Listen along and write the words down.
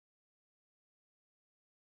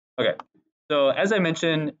Okay. So as I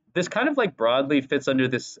mentioned, this kind of like broadly fits under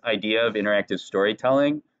this idea of interactive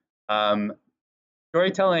storytelling. Um,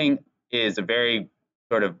 Storytelling is a very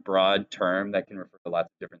sort of broad term that can refer to lots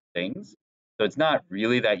of different things. So it's not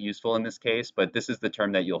really that useful in this case, but this is the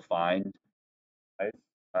term that you'll find, right?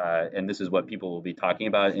 And this is what people will be talking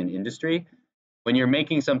about in industry. When you're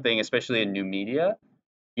making something, especially in new media,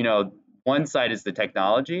 you know, one side is the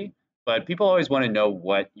technology, but people always want to know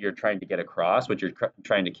what you're trying to get across, what you're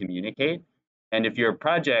trying to communicate. And if your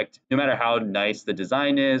project, no matter how nice the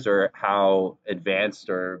design is or how advanced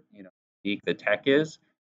or unique the tech is,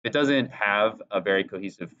 if it doesn't have a very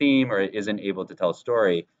cohesive theme or it isn't able to tell a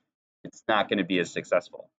story, it's not going to be as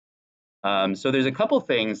successful. So there's a couple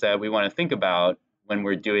things that we want to think about when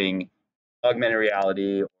we're doing augmented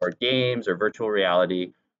reality or games or virtual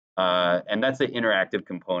reality, and that's the interactive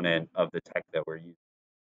component of the tech that we're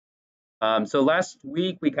using. So last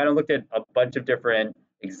week we kind of looked at a bunch of different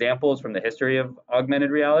examples from the history of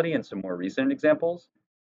augmented reality and some more recent examples.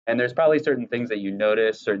 And there's probably certain things that you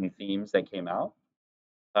notice, certain themes that came out.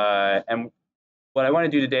 And what I want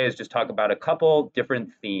to do today is just talk about a couple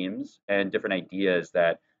different themes and different ideas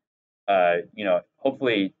that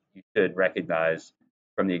hopefully you should recognize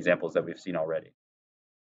from the examples that we've seen already.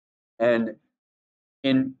 And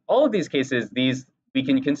in all of these cases, we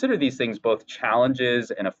can consider these things both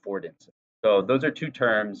challenges and affordances. So those are two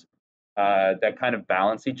terms that kind of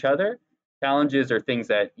balance each other. Challenges are things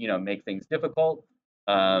that make things difficult,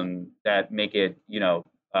 that make it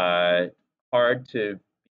hard to be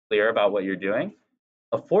clear about what you're doing.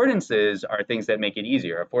 Affordances are things that make it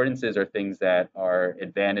easier. Affordances are things that are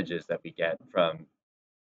advantages that we get from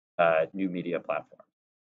new media platforms.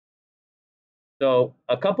 So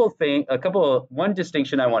one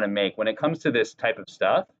distinction I want to make when it comes to this type of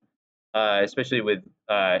stuff, especially with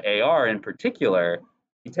AR in particular,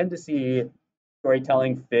 we tend to see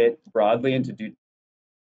storytelling fit broadly into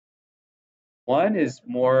one is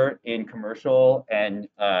more in commercial and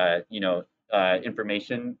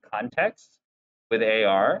information context. With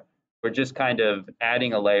AR, we're just kind of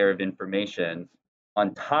adding a layer of information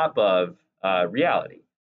on top of reality.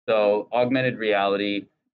 So augmented reality,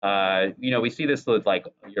 we see this with like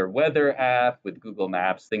your weather app, with Google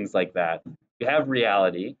Maps, things like that. You have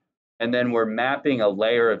reality, and then we're mapping a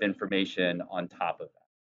layer of information on top of that.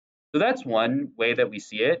 So that's one way that we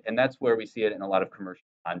see it, and that's where we see it in a lot of commercial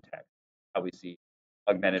context, how we see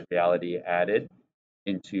augmented reality added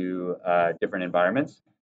into different environments.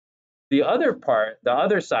 The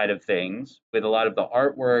other side of things, with a lot of the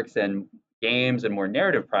artworks and games and more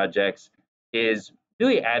narrative projects, is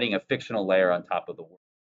really adding a fictional layer on top of the world.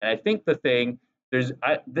 And I think the thing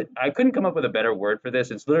I couldn't come up with a better word for this.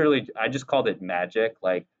 It's literally I just called it magic,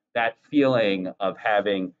 like that feeling of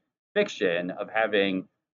having fiction, of having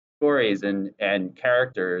stories and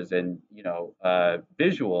characters and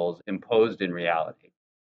visuals imposed in reality.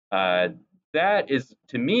 Uh, that is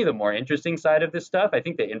to me the more interesting side of this stuff. I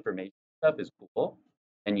think the information stuff is cool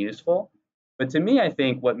and useful, but to me, I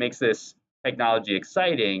think what makes this technology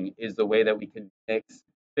exciting is the way that we can mix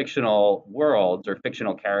fictional worlds or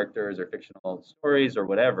fictional characters or fictional stories or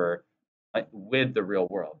whatever with the real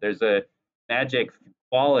world. There's a magic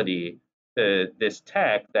quality to this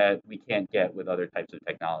tech that we can't get with other types of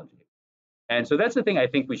technology. And so that's the thing I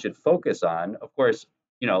think we should focus on. Of course,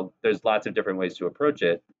 there's lots of different ways to approach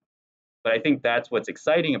it, but I think that's what's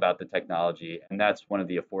exciting about the technology, and that's one of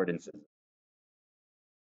the affordances.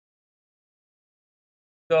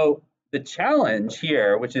 So the challenge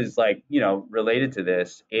here, which is like, related to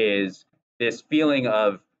this, is this feeling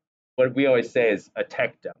of what we always say is a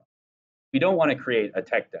tech demo. We don't want to create a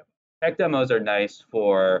tech demo. Tech demos are nice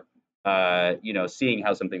for seeing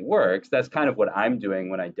how something works. That's kind of what I'm doing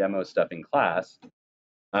when I demo stuff in class.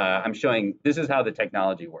 I'm showing this is how the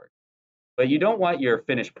technology works. But you don't want your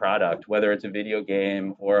finished product, whether it's a video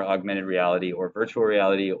game or augmented reality or virtual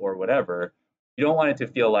reality or whatever, you don't want it to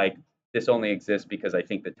feel like this only exists because I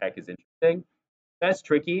think the tech is interesting. That's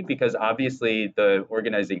tricky because obviously the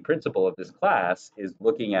organizing principle of this class is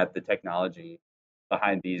looking at the technology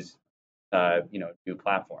behind these new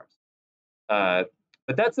platforms. Uh,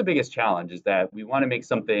 but that's the biggest challenge, is that we want to make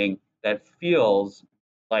something that feels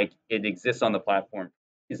like it exists on the platform for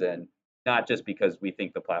a reason, not just because we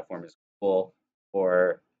think the platform is cool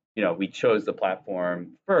or we chose the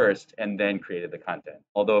platform first and then created the content.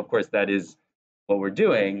 Although of course that is what we're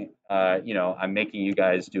doing. I'm making you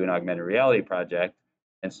guys do an augmented reality project,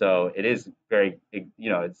 and so it is very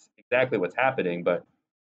it's exactly what's happening. But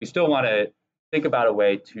we still want to think about a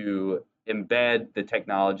way to embed the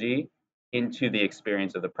technology into the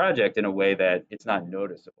experience of the project in a way that it's not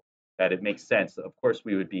noticeable, that it makes sense. Of course,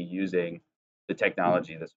 we would be using the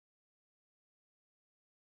technology this.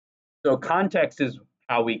 So context is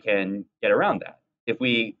how we can get around that. If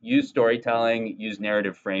we use storytelling, use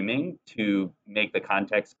narrative framing to make the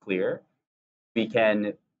context clear, we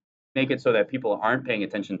can make it so that people aren't paying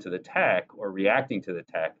attention to the tech or reacting to the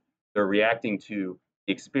tech. They're reacting to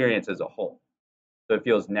the experience as a whole. So it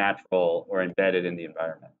feels natural or embedded in the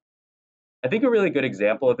environment. I think a really good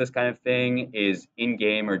example of this kind of thing is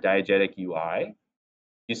in-game or diegetic UI.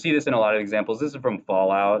 You see this in a lot of examples. This is from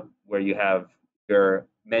Fallout, where you have your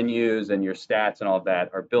menus and your stats and all of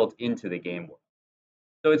that are built into the game world.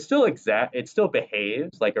 So it still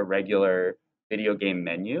behaves like a regular video game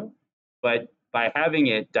menu, but by having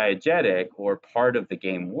it diegetic or part of the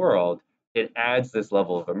game world, it adds this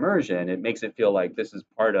level of immersion. It makes it feel like this is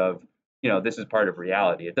part of, this is part of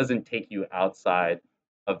reality. It doesn't take you outside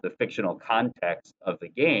of the fictional context of the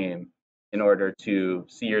game in order to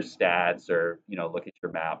see your stats or, look at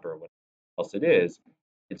your map or what else it is.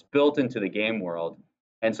 It's built into the game world.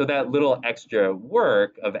 And so that little extra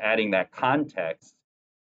work of adding that context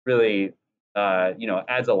really,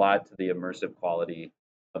 adds a lot to the immersive quality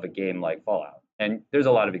of a game like Fallout. And there's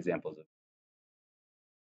a lot of examples of it.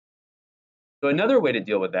 So another way to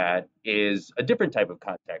deal with that is a different type of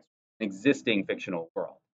context, an existing fictional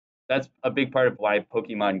world. That's a big part of why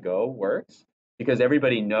Pokemon Go works, because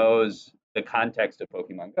everybody knows the context of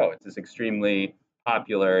Pokemon Go. It's this extremely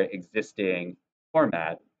popular existing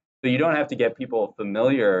format. So you don't have to get people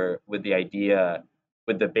familiar with the idea,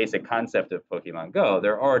 with the basic concept of Pokemon Go.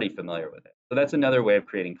 They're already familiar with it. So that's another way of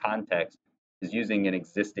creating context, is using an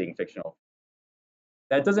existing fictional.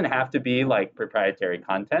 That doesn't have to be like proprietary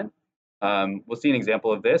content. We'll see an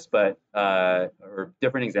example of this, or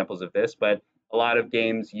different examples of this, but a lot of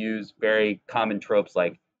games use very common tropes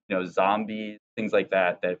like, zombies, things like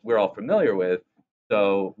that, that we're all familiar with.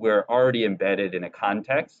 So we're already embedded in a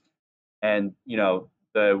context, and,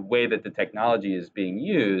 the way that the technology is being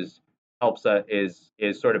used helps is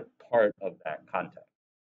sort of part of that context.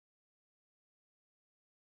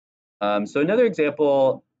 So another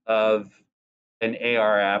example of an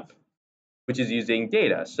AR app, which is using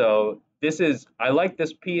data. So I like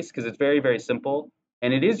this piece because it's very, very simple,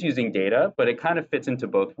 and it is using data, but it kind of fits into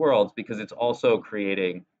both worlds because it's also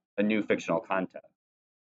creating a new fictional content.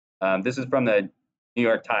 This is from the New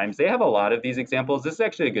York Times. They have a lot of these examples. This is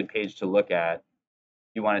actually a good page to look at.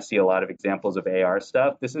 You want to see a lot of examples of AR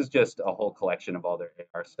stuff. This is just a whole collection of all their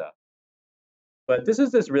AR stuff. But this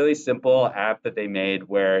is this really simple app that they made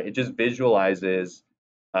where it just visualizes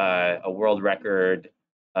a world record,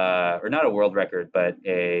 or not a world record, but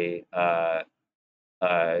a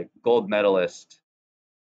gold medalist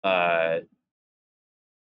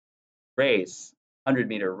race,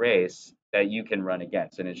 100-meter race that you can run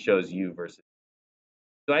against, and it shows you versus.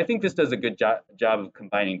 So I think this does a good job of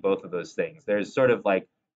combining both of those things. There's sort of like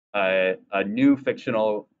a new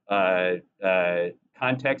fictional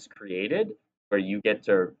context created where you get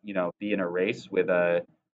to, be in a race with a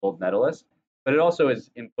gold medalist, but it also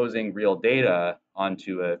is imposing real data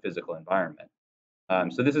onto a physical environment.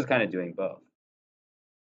 So this is kind of doing both.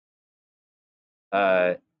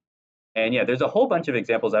 And yeah, there's a whole bunch of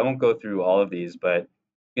examples. I won't go through all of these, but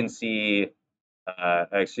you can see,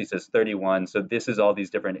 actually says 31. So this is all these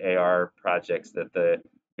different AR projects that the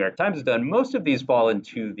New York Times has done. Most of these fall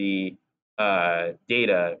into the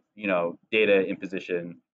data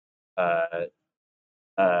imposition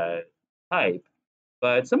type,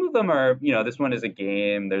 but some of them are, this one is a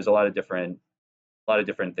game. There's a lot of different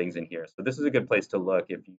things in here. So this is a good place to look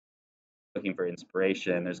if you're looking for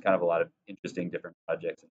inspiration. There's kind of a lot of interesting different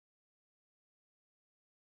projects.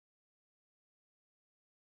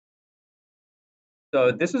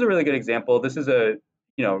 So this is a really good example. This is it's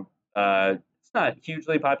not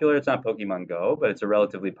hugely popular. It's not Pokemon Go, but it's a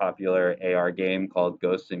relatively popular AR game called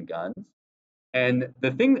Ghosts and Guns. And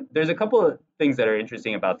there's a couple of things that are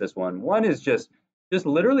interesting about this one. One is just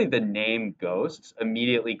literally the name Ghosts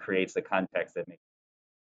immediately creates the context that makes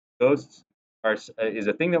ghosts is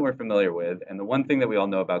a thing that we're familiar with. And the one thing that we all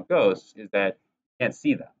know about ghosts is that you can't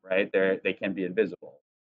see them, right? They can be invisible.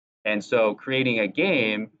 And so creating a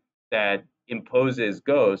game that imposes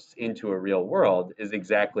ghosts into a real world is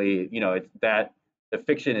exactly, it's that the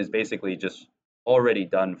fiction is basically just already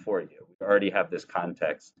done for you. We already have this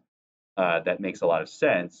context that makes a lot of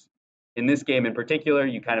sense. In this game in particular,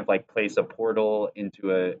 you kind of like place a portal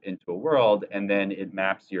into a world, and then it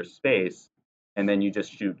maps your space, and then you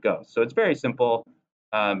just shoot ghosts. So it's very simple,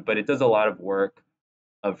 but it does a lot of work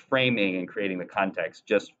of framing and creating the context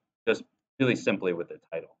just really simply with the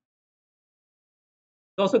title.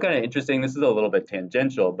 It's also kind of interesting. This is a little bit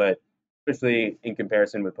tangential, but especially in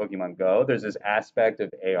comparison with Pokemon Go, there's this aspect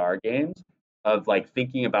of AR games of like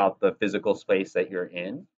thinking about the physical space that you're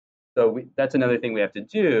in. So that's another thing we have to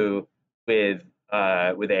do with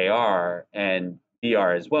AR and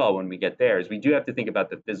VR as well when we get there is we do have to think about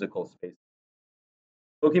the physical space.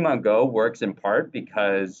 Pokemon Go works in part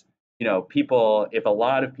because people, if a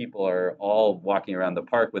lot of people are all walking around the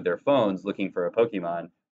park with their phones looking for a Pokemon,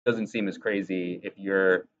 it doesn't seem as crazy if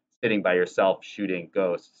you're sitting by yourself shooting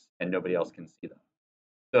ghosts and nobody else can see them.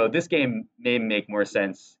 So this game may make more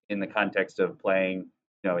sense in the context of playing,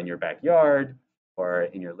 in your backyard or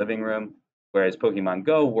in your living room, whereas Pokemon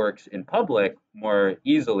Go works in public more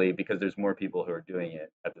easily because there's more people who are doing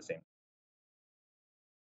it at the same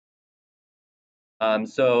time.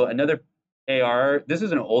 So another AR. This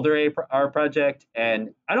is an older AR project, and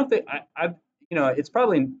I don't think I've it's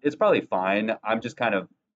probably fine. I'm just kind of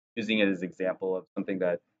using it as an example of something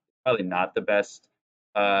that probably not the best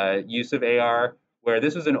use of AR. Where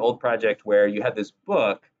this was an old project where you had this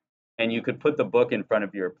book, and you could put the book in front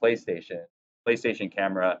of your PlayStation. PlayStation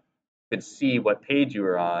camera could see what page you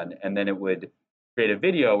were on, and then it would create a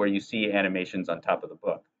video where you see animations on top of the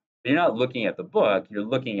book. You're not looking at the book; you're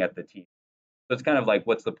looking at the TV. So it's kind of like,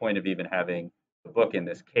 what's the point of even having the book in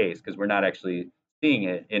this case? Because we're not actually seeing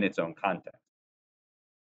it in its own context.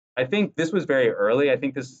 I think this was very early. I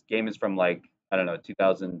think this game is from like, I don't know,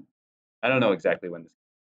 2000. I don't know exactly when this,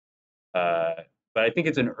 uh, but I think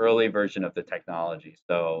it's an early version of the technology.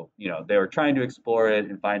 So, they were trying to explore it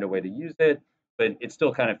and find a way to use it, but it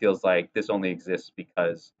still kind of feels like this only exists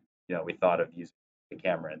because, we thought of using the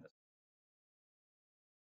camera in this.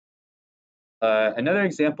 Another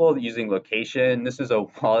example using location. This is a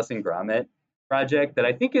Wallace and Gromit project that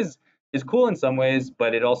I think is cool in some ways,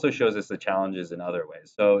 but it also shows us the challenges in other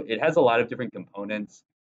ways. So it has a lot of different components.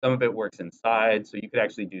 Some of it works inside, so you could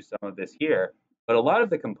actually do some of this here. But a lot of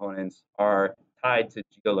the components are tied to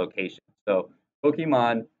geolocation. So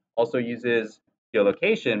Pokemon also uses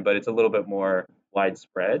geolocation, but it's a little bit more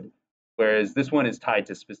widespread. Whereas this one is tied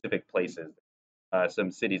to specific places,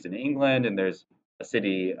 some cities in England, and there's a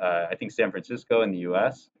city, I think San Francisco in the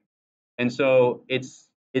U.S. And so it's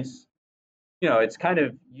kind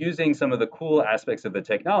of using some of the cool aspects of the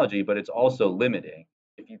technology, but it's also limiting.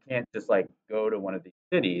 If you can't just like go to one of these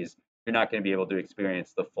cities, you're not going to be able to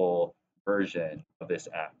experience the full version of this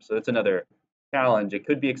app. So that's another challenge. It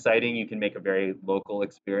could be exciting. You can make a very local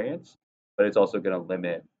experience, but it's also going to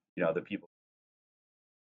limit, the people.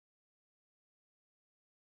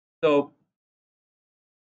 So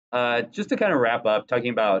just to kind of wrap up,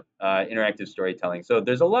 talking about interactive storytelling. So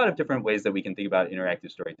there's a lot of different ways that we can think about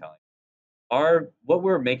interactive storytelling. What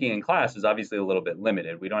we're making in class is obviously a little bit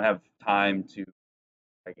limited. We don't have time to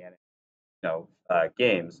gigantic,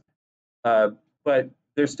 games, uh, but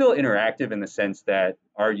they're still interactive in the sense that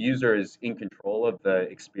our user is in control of the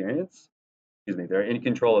experience. Excuse me, they're in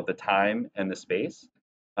control of the time and the space,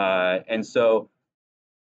 and so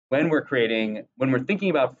when we're thinking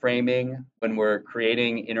about framing, when we're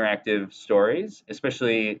creating interactive stories,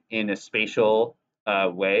 especially in a spatial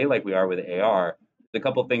way like we are with AR, there's a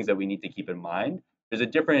couple things that we need to keep in mind. There's a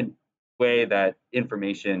different way that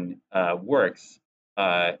information works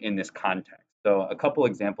in this context. So a couple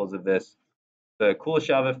examples of this: the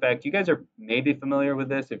Kuleshov effect. You guys are maybe familiar with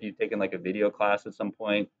this if you've taken like a video class at some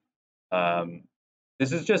point. Um,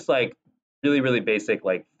 this is just like really, really basic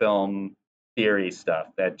like film theory stuff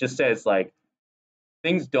that just says like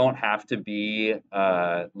things don't have to be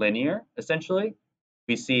linear. Essentially,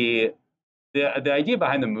 we see the idea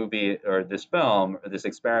behind the movie or this film or this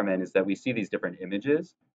experiment is that we see these different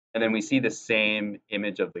images, and then we see the same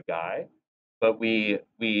image of the guy, but we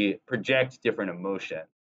project different emotion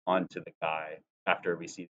onto the guy after we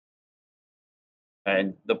see.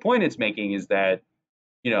 And the point it's making is that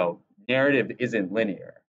narrative isn't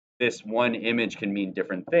linear. This one image can mean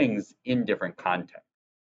different things in different contexts.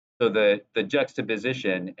 So the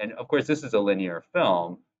juxtaposition, and of course this is a linear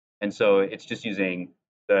film, and so it's just using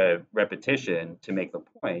the repetition to make the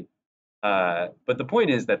point. But the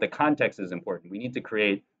point is that the context is important. We need to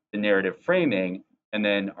create the narrative framing, and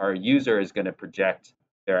then our user is going to project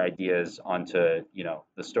their ideas onto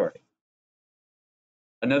the story.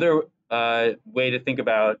 Another way to think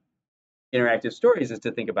about interactive stories is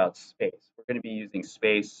to think about space. We're going to be using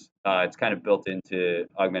space. It's kind of built into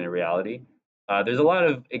augmented reality. There's a lot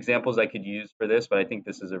of examples I could use for this, but I think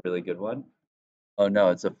this is a really good one. Oh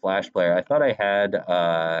no, it's a Flash player. I thought I had.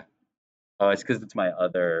 Oh, it's because it's my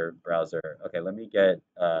other browser. Okay, let me get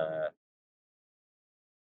the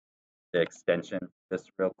extension for this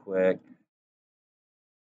real quick.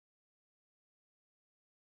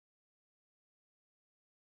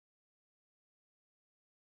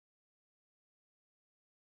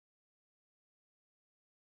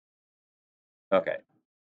 Okay,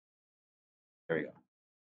 there we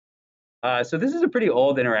go. So this is a pretty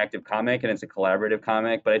old interactive comic, and it's a collaborative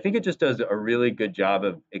comic, but I think it just does a really good job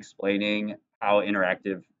of explaining how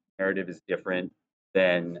interactive narrative is different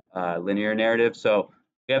than linear narrative. So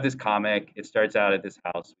we have this comic. It starts out at this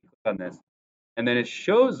house. We click on this, and then it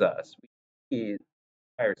shows us we see the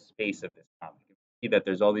entire space of this comic. We see that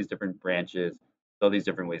there's all these different branches, all these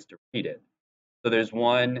different ways to read it. So there's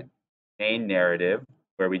one main narrative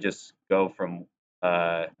where we just go from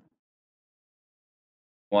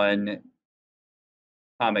one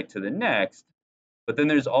comic to the next. But then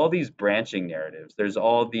there's all these branching narratives. There's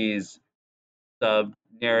all these sub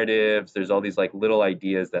narratives. There's all these like little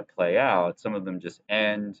ideas that play out. Some of them just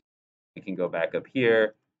end. We can go back up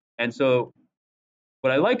here. And so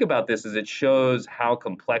what I like about this is it shows how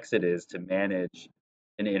complex it is to manage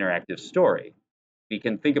an interactive story. We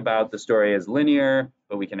can think about the story as linear,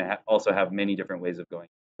 but we can also have many different ways of going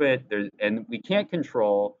through it. And we can't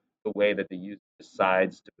control the way that the user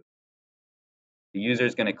decides to. The user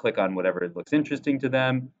is going to click on whatever looks interesting to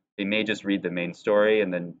them. They may just read the main story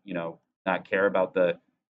and then, not care about the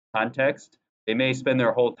context. They may spend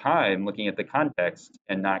their whole time looking at the context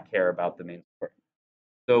and not care about the main story.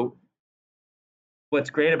 So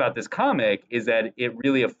what's great about this comic is that it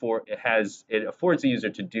really affords the user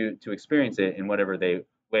to experience it in whatever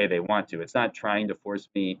way they want to. It's not trying to force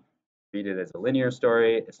me to read it as a linear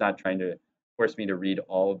story. It's not trying to force me to read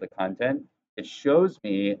all of the content. It shows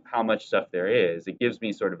me how much stuff there is. It gives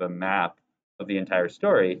me sort of a map of the entire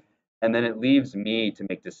story, and then it leaves me to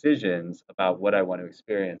make decisions about what I want to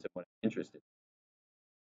experience and what I'm interested in.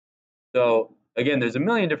 So again, there's a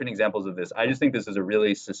million different examples of this. I just think this is a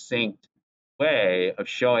really succinct way of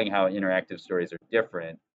showing how interactive stories are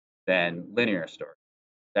different than linear stories.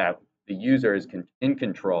 That the user is in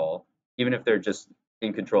control, even if they're just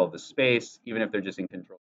in control of the space, even if they're just in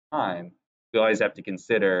control of time. We always have to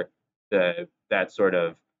consider that sort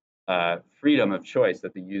of freedom of choice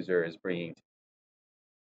that the user is bringing.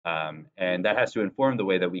 And that has to inform the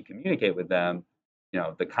way that we communicate with them,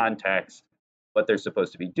 the context, what they're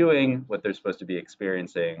supposed to be doing, what they're supposed to be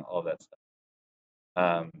experiencing, all that stuff.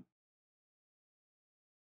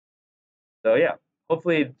 So yeah,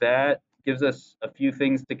 hopefully that gives us a few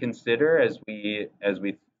things to consider as we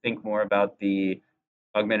think more about the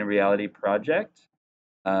augmented reality project.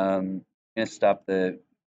 I'm gonna stop the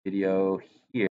video